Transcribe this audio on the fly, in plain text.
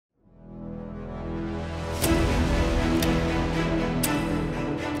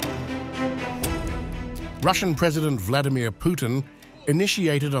Russian President Vladimir Putin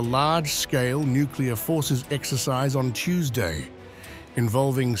initiated a large-scale nuclear forces exercise on Tuesday,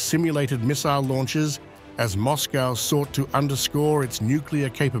 involving simulated missile launches as Moscow sought to underscore its nuclear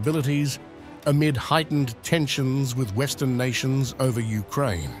capabilities amid heightened tensions with Western nations over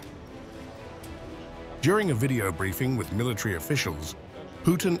Ukraine. During a video briefing with military officials,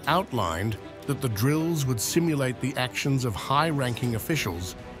 Putin outlined that the drills would simulate the actions of high-ranking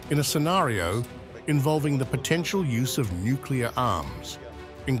officials in a scenario involving the potential use of nuclear arms,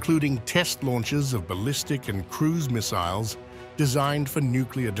 including test launches of ballistic and cruise missiles designed for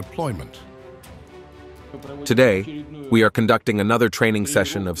nuclear deployment. Today, we are conducting another training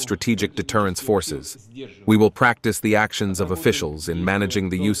session of strategic deterrence forces. We will practice the actions of officials in managing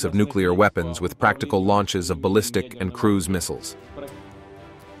the use of nuclear weapons with practical launches of ballistic and cruise missiles.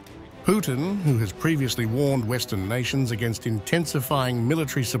 Putin, who has previously warned Western nations against intensifying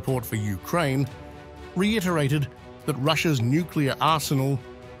military support for Ukraine, reiterated that Russia's nuclear arsenal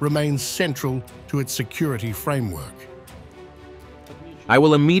remains central to its security framework. I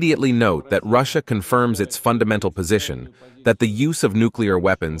will immediately note that Russia confirms its fundamental position that the use of nuclear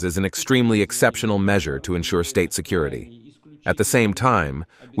weapons is an extremely exceptional measure to ensure state security. At the same time,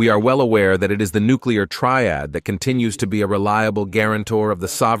 we are well aware that it is the nuclear triad that continues to be a reliable guarantor of the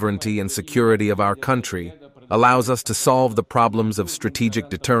sovereignty and security of our country, allows us to solve the problems of strategic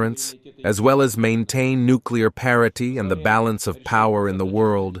deterrence, as well as maintain nuclear parity and the balance of power in the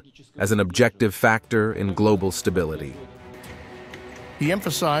world as an objective factor in global stability. He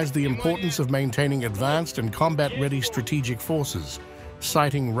emphasized the importance of maintaining advanced and combat-ready strategic forces,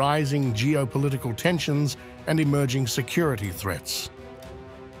 citing rising geopolitical tensions and emerging security threats.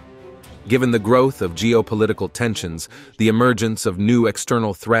 Given the growth of geopolitical tensions, the emergence of new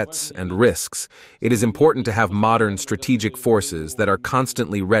external threats and risks, it is important to have modern strategic forces that are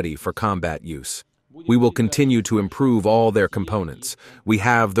constantly ready for combat use. We will continue to improve all their components. We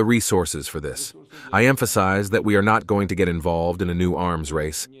have the resources for this. I emphasize that we are not going to get involved in a new arms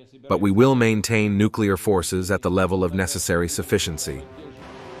race, but we will maintain nuclear forces at the level of necessary sufficiency.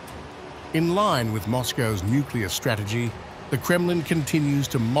 In line with Moscow's nuclear strategy, the Kremlin continues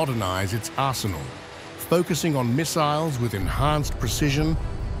to modernize its arsenal, focusing on missiles with enhanced precision,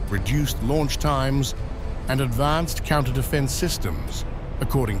 reduced launch times, and advanced counter-defense systems,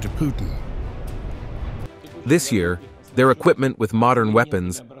 according to Putin. This year, their equipment with modern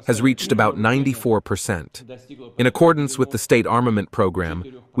weapons has reached about 94%. In accordance with the state armament program,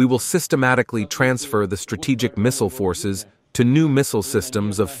 we will systematically transfer the strategic missile forces to new missile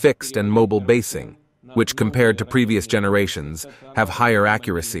systems of fixed and mobile basing, which compared to previous generations have higher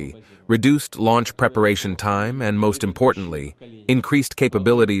accuracy, reduced launch preparation time, and most importantly, increased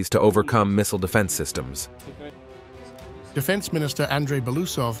capabilities to overcome missile defense systems. Defense Minister Andrei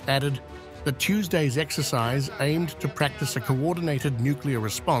Belousov added that Tuesday's exercise aimed to practice a coordinated nuclear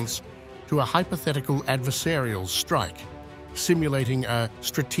response to a hypothetical adversarial strike, simulating a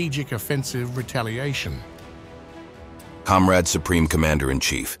strategic offensive retaliation. Comrade Supreme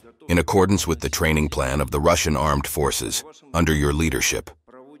Commander-in-Chief, in accordance with the training plan of the Russian Armed Forces, under your leadership,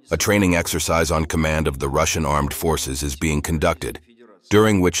 a training exercise on command of the Russian Armed Forces is being conducted,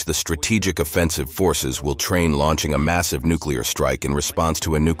 during which the strategic offensive forces will train launching a massive nuclear strike in response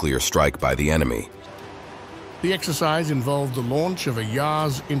to a nuclear strike by the enemy. The exercise involved the launch of a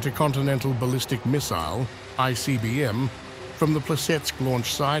Yars intercontinental ballistic missile, ICBM, from the Plesetsk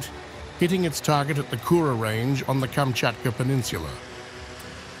launch site, hitting its target at the Kura range on the Kamchatka Peninsula.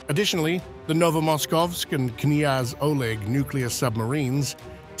 Additionally, the Novomoskovsk and Knyaz Oleg nuclear submarines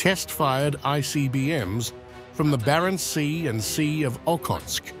test-fired ICBMs from the Barents Sea and Sea of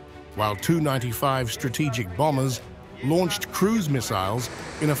Okhotsk, while Tu-95 strategic bombers launched cruise missiles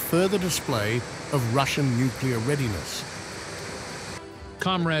in a further display of Russian nuclear readiness.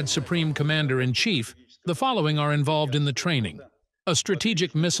 Comrade Supreme Commander-in-Chief, the following are involved in the training: a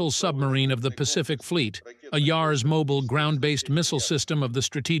strategic missile submarine of the Pacific Fleet, a Yars mobile ground-based missile system of the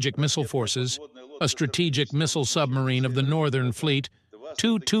Strategic Missile Forces, a strategic missile submarine of the Northern Fleet,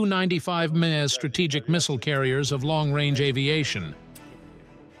 two Tu-95 strategic missile carriers of long-range aviation.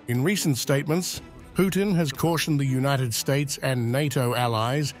 In recent statements, Putin has cautioned the United States and NATO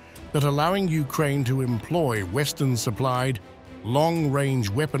allies that allowing Ukraine to employ Western-supplied, long-range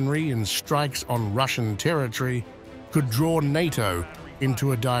weaponry in strikes on Russian territory could draw NATO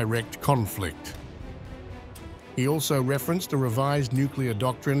into a direct conflict. He also referenced a revised nuclear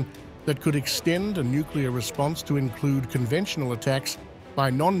doctrine that could extend a nuclear response to include conventional attacks by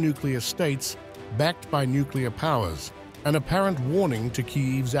non-nuclear states backed by nuclear powers, an apparent warning to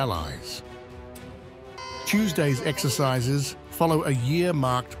Kyiv's allies. Tuesday's exercises follow a year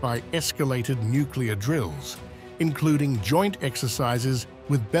marked by escalated nuclear drills, including joint exercises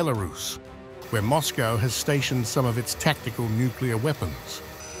with Belarus, where Moscow has stationed some of its tactical nuclear weapons.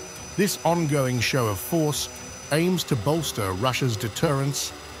 This ongoing show of force aims to bolster Russia's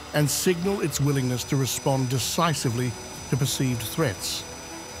deterrence and signal its willingness to respond decisively to perceived threats.